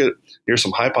drive market near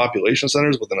some high population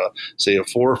centers within a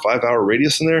 4 or 5 hour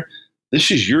radius in there,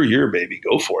 this is your year, baby.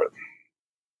 Go for it.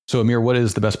 So Amir, what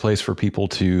is the best place for people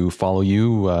to follow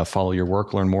you, follow your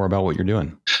work, learn more about what you're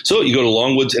doing? So you go to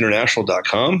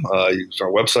longwoodsinternational.com. It's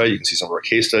our website. You can see some of our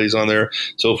case studies on there,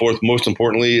 so forth. Most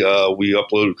importantly, we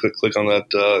upload. Click on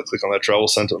that travel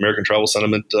sentiment, American Travel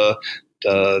Sentiment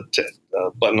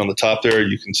button on the top there.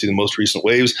 You can see the most recent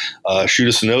waves. Shoot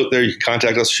us a note there. You can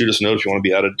contact us. Shoot us a note if you want to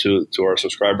be added to our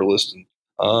subscriber list. And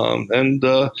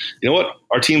you know what?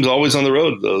 Our team's always on the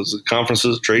road. Those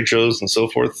conferences, trade shows, and so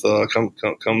forth. Come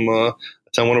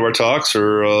attend one of our talks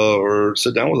or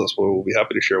sit down with us. We'll be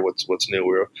happy to share what's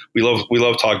new. We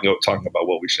love talking about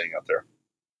what we're seeing out there.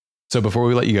 So before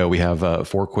we let you go, we have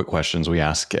 4 quick questions we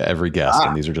ask every guest,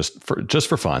 and these are just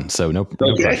for fun. So no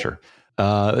pressure.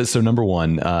 So number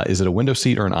 1, is it a window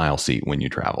seat or an aisle seat when you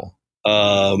travel?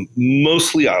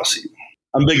 Mostly aisle seat.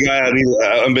 I'm a big guy.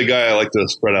 I'm a big guy. I like to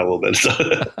spread out a little bit.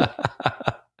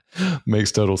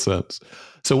 Makes total sense.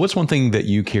 So what's one thing that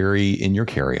you carry in your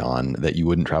carry-on that you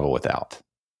wouldn't travel without?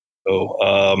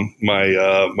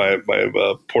 My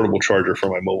portable charger for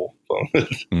my mobile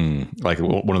phone. Like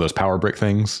one of those power brick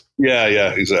things?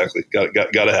 Yeah, exactly. Got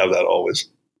to have that always.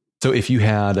 So if you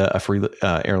had a free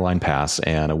airline pass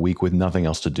and a week with nothing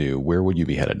else to do, where would you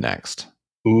be headed next?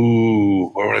 Ooh,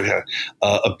 where would I have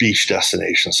a beach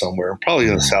destination somewhere, probably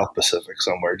in the South Pacific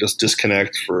somewhere. Just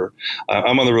disconnect for.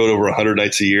 I'm on the road over 100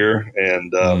 nights a year,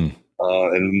 and the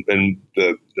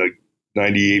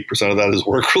 98% of that is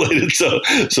work related. So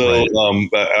right.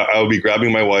 I would be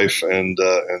grabbing my wife and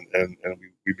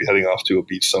we'd be heading off to a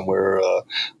beach somewhere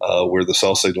where the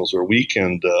cell signals are weak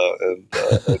and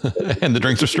and the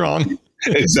drinks are strong.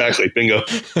 Exactly, bingo.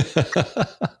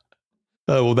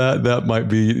 Well, that might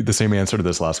be the same answer to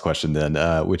this last question then,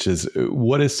 which is,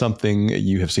 what is something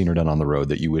you have seen or done on the road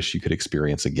that you wish you could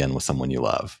experience again with someone you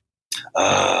love?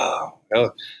 One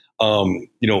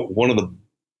of the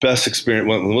best experience,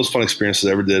 one of the most fun experiences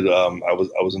I ever did. I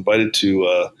was invited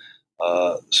to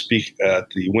speak at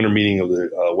the winter meeting of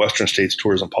the Western States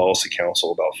Tourism Policy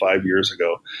Council about 5 years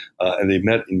ago, and they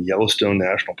met in Yellowstone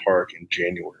National Park in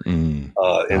January.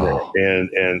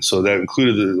 And so that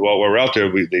included while we were out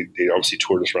there, they obviously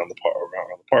toured us around the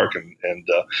park, and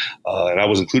I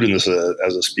was included in this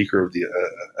as a speaker of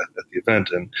at the event.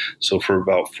 And so for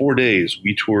about 4 days,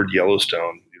 we toured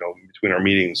Yellowstone. Between our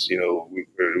meetings, we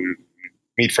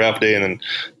meet for half a day and then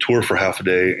tour for half a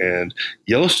day. And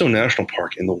Yellowstone National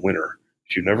Park in the winter,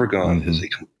 if you've never gone, is a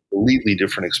completely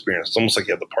different experience. It's almost like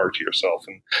you have the park to yourself,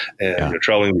 and you're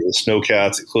traveling with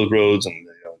snowcats and closed roads and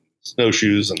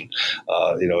snowshoes and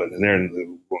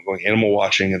going animal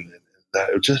watching, and that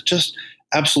it was just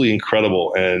absolutely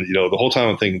incredible. And the whole time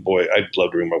I'm thinking, boy, I'd love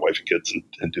to bring my wife and kids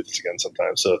and do this again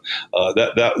sometime. So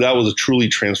that was a truly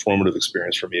transformative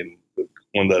experience for me, and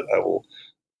one that I will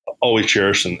always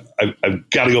cherish, and I've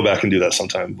got to go back and do that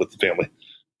sometime with the family.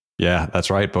 Yeah, that's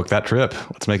right. Book that trip.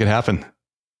 Let's make it happen.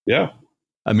 Yeah.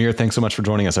 Amir, thanks so much for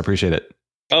joining us. I appreciate it.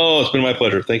 Oh, it's been my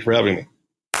pleasure. Thank you for having me.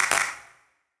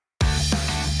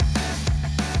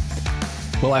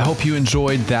 Well, I hope you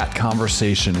enjoyed that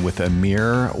conversation with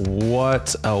Amir.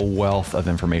 What a wealth of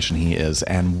information he is,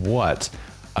 and what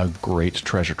a great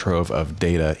treasure trove of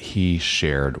data he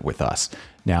shared with us.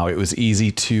 Now, it was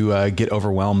easy to get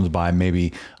overwhelmed by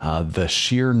maybe the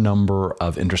sheer number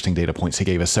of interesting data points he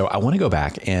gave us. So I want to go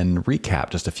back and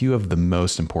recap just a few of the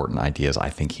most important ideas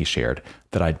I think he shared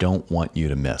that I don't want you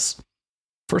to miss.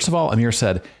 First of all, Amir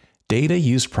said, data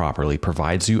used properly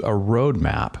provides you a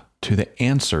roadmap to the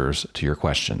answers to your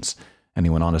questions. And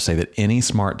he went on to say that any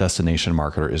smart destination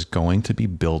marketer is going to be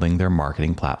building their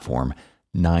marketing platform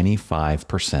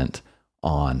 95%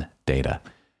 on data.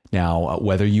 Now,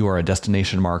 whether you are a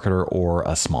destination marketer or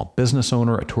a small business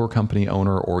owner, a tour company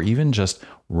owner, or even just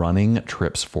running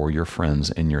trips for your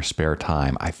friends in your spare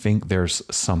time, I think there's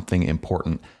something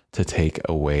important to take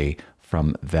away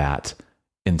from that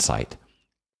insight.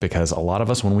 Because a lot of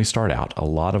us, when we start out, a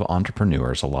lot of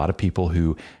entrepreneurs, a lot of people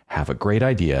who have a great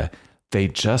idea, they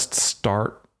just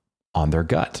start on their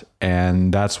gut.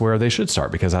 And that's where they should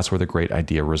start, because that's where the great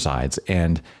idea resides.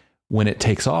 And when it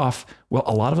takes off, well,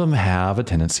 a lot of them have a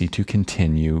tendency to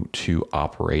continue to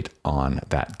operate on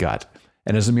that gut.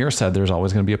 And as Amir said, there's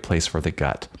always going to be a place for the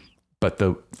gut. But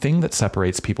the thing that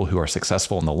separates people who are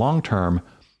successful in the long term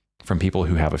from people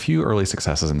who have a few early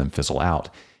successes and then fizzle out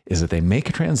is that they make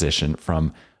a transition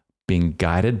from being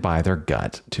guided by their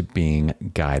gut to being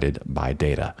guided by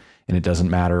data. And it doesn't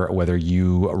matter whether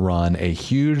you run a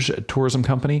huge tourism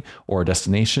company or a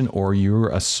destination, or you're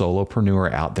a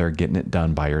solopreneur out there getting it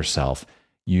done by yourself.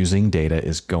 Using data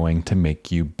is going to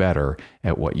make you better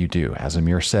at what you do. As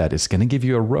Amir said, it's going to give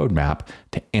you a roadmap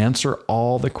to answer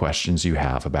all the questions you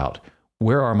have about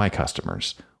where are my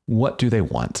customers? What do they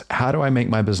want? How do I make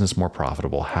my business more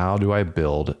profitable? How do I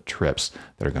build trips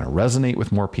that are going to resonate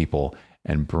with more people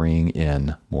and bring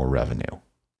in more revenue?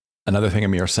 Another thing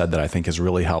Amir said that I think is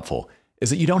really helpful is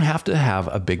that you don't have to have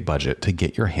a big budget to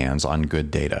get your hands on good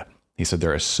data. He said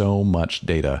there is so much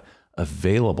data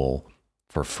available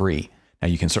for free. Now,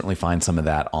 you can certainly find some of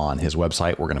that on his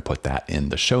website. We're going to put that in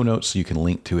the show notes so you can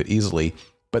link to it easily.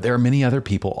 But there are many other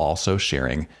people also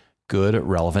sharing good,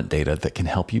 relevant data that can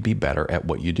help you be better at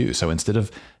what you do. So instead of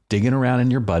digging around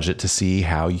in your budget to see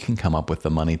how you can come up with the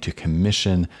money to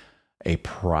commission a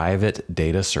private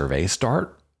data survey,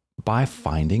 start by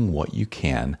finding what you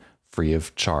can free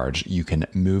of charge. You can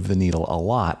move the needle a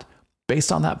lot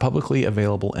based on that publicly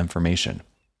available information.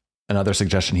 Another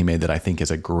suggestion he made that I think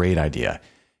is a great idea: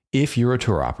 if you're a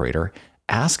tour operator,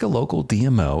 ask a local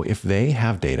DMO if they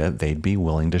have data they'd be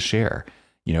willing to share.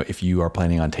 If you are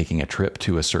planning on taking a trip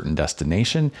to a certain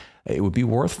destination, it would be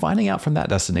worth finding out from that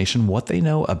destination what they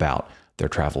know about their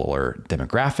traveler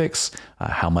demographics,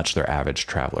 how much their average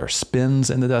traveler spends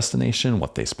in the destination,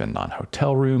 what they spend on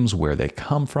hotel rooms, where they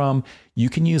come from. You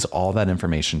can use all that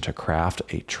information to craft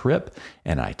a trip,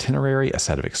 an itinerary, a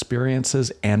set of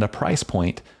experiences, and a price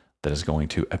point that is going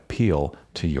to appeal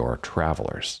to your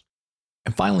travelers.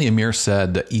 And finally, Amir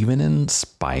said that even in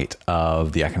spite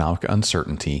of the economic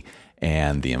uncertainty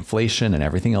and the inflation and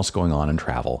everything else going on in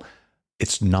travel,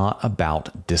 it's not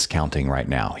about discounting right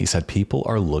now. He said people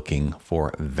are looking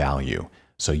for value.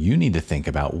 So you need to think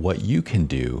about what you can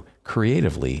do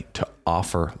creatively to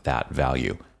offer that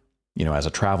value. As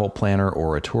a travel planner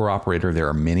or a tour operator, there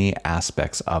are many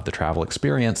aspects of the travel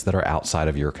experience that are outside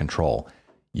of your control.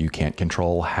 You can't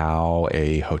control how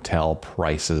a hotel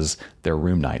prices their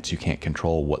room nights. You can't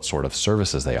control what sort of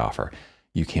services they offer.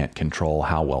 You can't control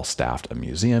how well staffed a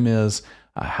museum is,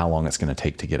 how long it's going to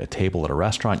take to get a table at a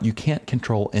restaurant. You can't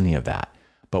control any of that.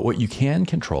 But what you can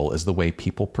control is the way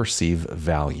people perceive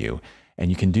value. And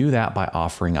you can do that by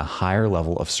offering a higher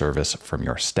level of service from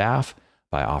your staff,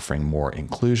 by offering more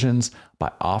inclusions,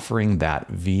 by offering that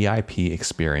VIP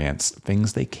experience,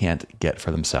 things they can't get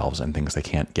for themselves and things they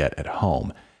can't get at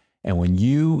home. And when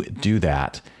you do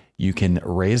that, you can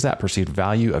raise that perceived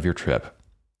value of your trip,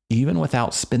 even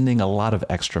without spending a lot of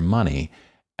extra money.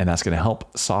 And that's going to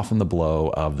help soften the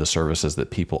blow of the services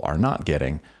that people are not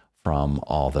getting from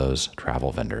all those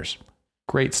travel vendors.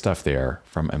 Great stuff there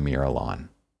from Amir Eylon.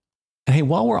 And hey,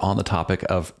 while we're on the topic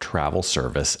of travel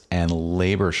service and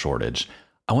labor shortage,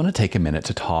 I want to take a minute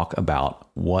to talk about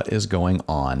what is going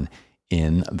on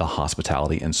in the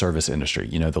hospitality and service industry.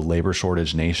 The labor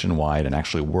shortage nationwide and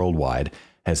actually worldwide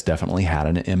has definitely had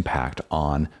an impact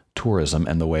on tourism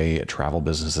and the way travel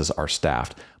businesses are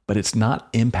staffed, but it's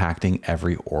not impacting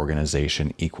every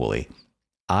organization equally.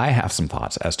 I have some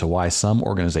thoughts as to why some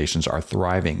organizations are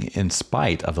thriving in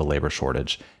spite of the labor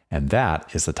shortage, and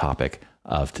that is the topic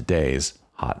of today's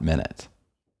Hot Minute.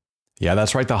 Yeah,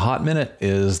 that's right. The Hot Minute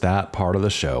is that part of the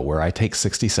show where I take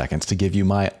 60 seconds to give you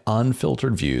my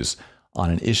unfiltered views on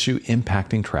an issue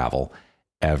impacting travel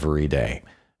every day.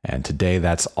 And today,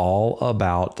 that's all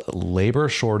about labor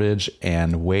shortage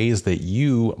and ways that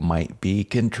you might be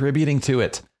contributing to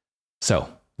it. So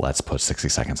let's put 60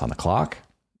 seconds on the clock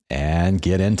and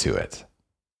get into it.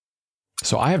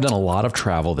 So I have done a lot of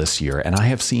travel this year, and I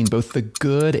have seen both the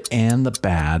good and the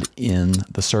bad in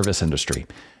the service industry.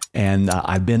 And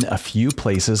I've been a few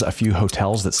places, a few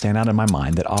hotels that stand out in my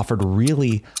mind that offered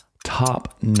really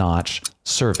top-notch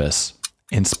service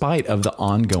in spite of the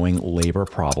ongoing labor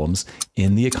problems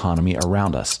in the economy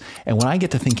around us. And when I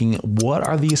get to thinking, what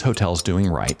are these hotels doing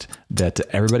right that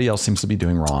everybody else seems to be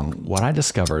doing wrong? What I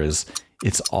discover is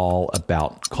it's all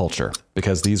about culture,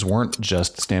 because these weren't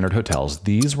just standard hotels.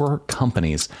 These were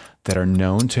companies that are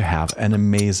known to have an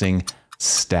amazing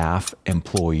staff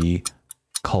employee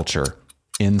culture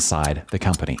inside the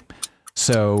company.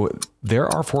 So there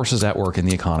are forces at work in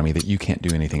the economy that you can't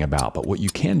do anything about, but what you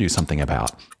can do something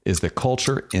about is the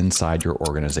culture inside your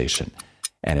organization.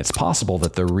 And it's possible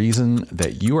that the reason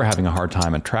that you are having a hard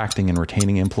time attracting and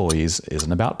retaining employees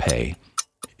isn't about pay,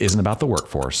 isn't about the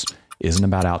workforce, isn't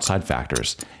about outside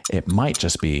factors. It might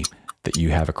just be that you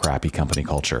have a crappy company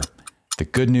culture. The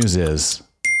good news is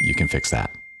you can fix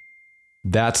that.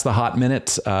 That's the Hot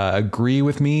Minute. Agree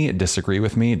with me, disagree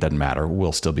with me, it doesn't matter.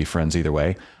 We'll still be friends either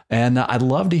way. And I'd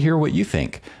love to hear what you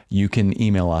think. You can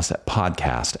email us at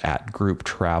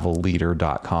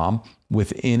podcast@grouptravelleader.com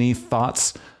with any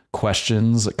thoughts,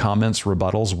 questions, comments,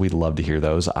 rebuttals. We'd love to hear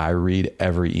those. I read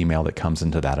every email that comes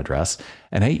into that address.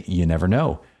 And hey, you never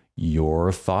know.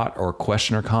 Your thought or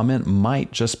question or comment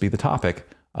might just be the topic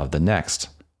of the next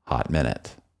Hot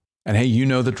Minute. And hey, you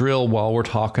know the drill. While we're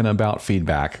talking about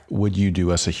feedback, would you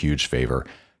do us a huge favor?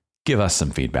 give us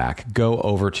some feedback. Go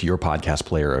over to your podcast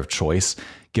player of choice,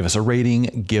 give us a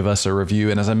rating, give us a review.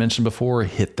 And as I mentioned before,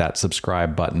 hit that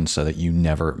subscribe button so that you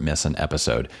never miss an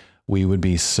episode. We would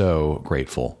be so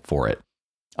grateful for it.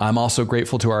 I'm also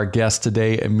grateful to our guest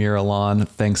today, Amir Eylon.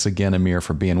 Thanks again, Amir,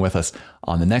 for being with us.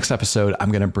 On the next episode, I'm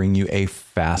going to bring you a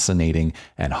fascinating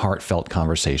and heartfelt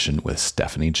conversation with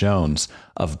Stephanie Jones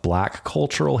of Black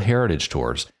Cultural Heritage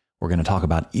Tours. We're going to talk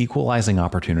about equalizing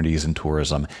opportunities in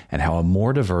tourism and how a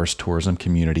more diverse tourism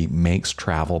community makes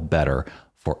travel better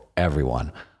for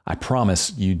everyone. I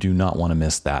promise you do not want to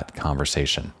miss that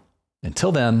conversation.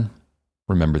 Until then,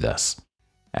 remember this.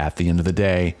 At the end of the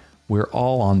day, we're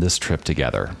all on this trip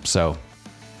together, so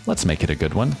let's make it a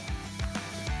good one.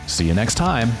 See you next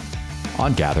time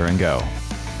on Gather and Go.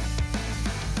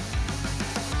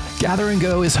 Gather and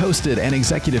Go is hosted and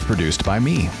executive produced by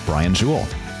me, Brian Jewell.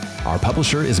 Our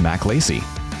publisher is Mac Lacey.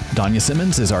 Danya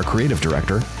Simmons is our creative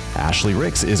director. Ashley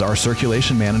Ricks is our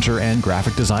circulation manager and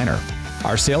graphic designer.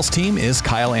 Our sales team is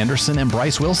Kyle Anderson and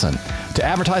Bryce Wilson. To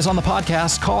advertise on the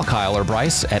podcast, call Kyle or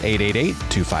Bryce at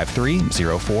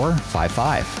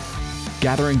 888-253-0455.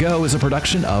 Gather and Go is a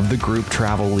production of the Group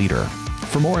Travel Leader.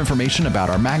 For more information about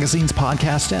our magazines,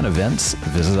 podcasts, and events,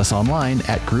 visit us online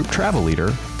at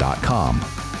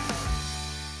grouptravelleader.com.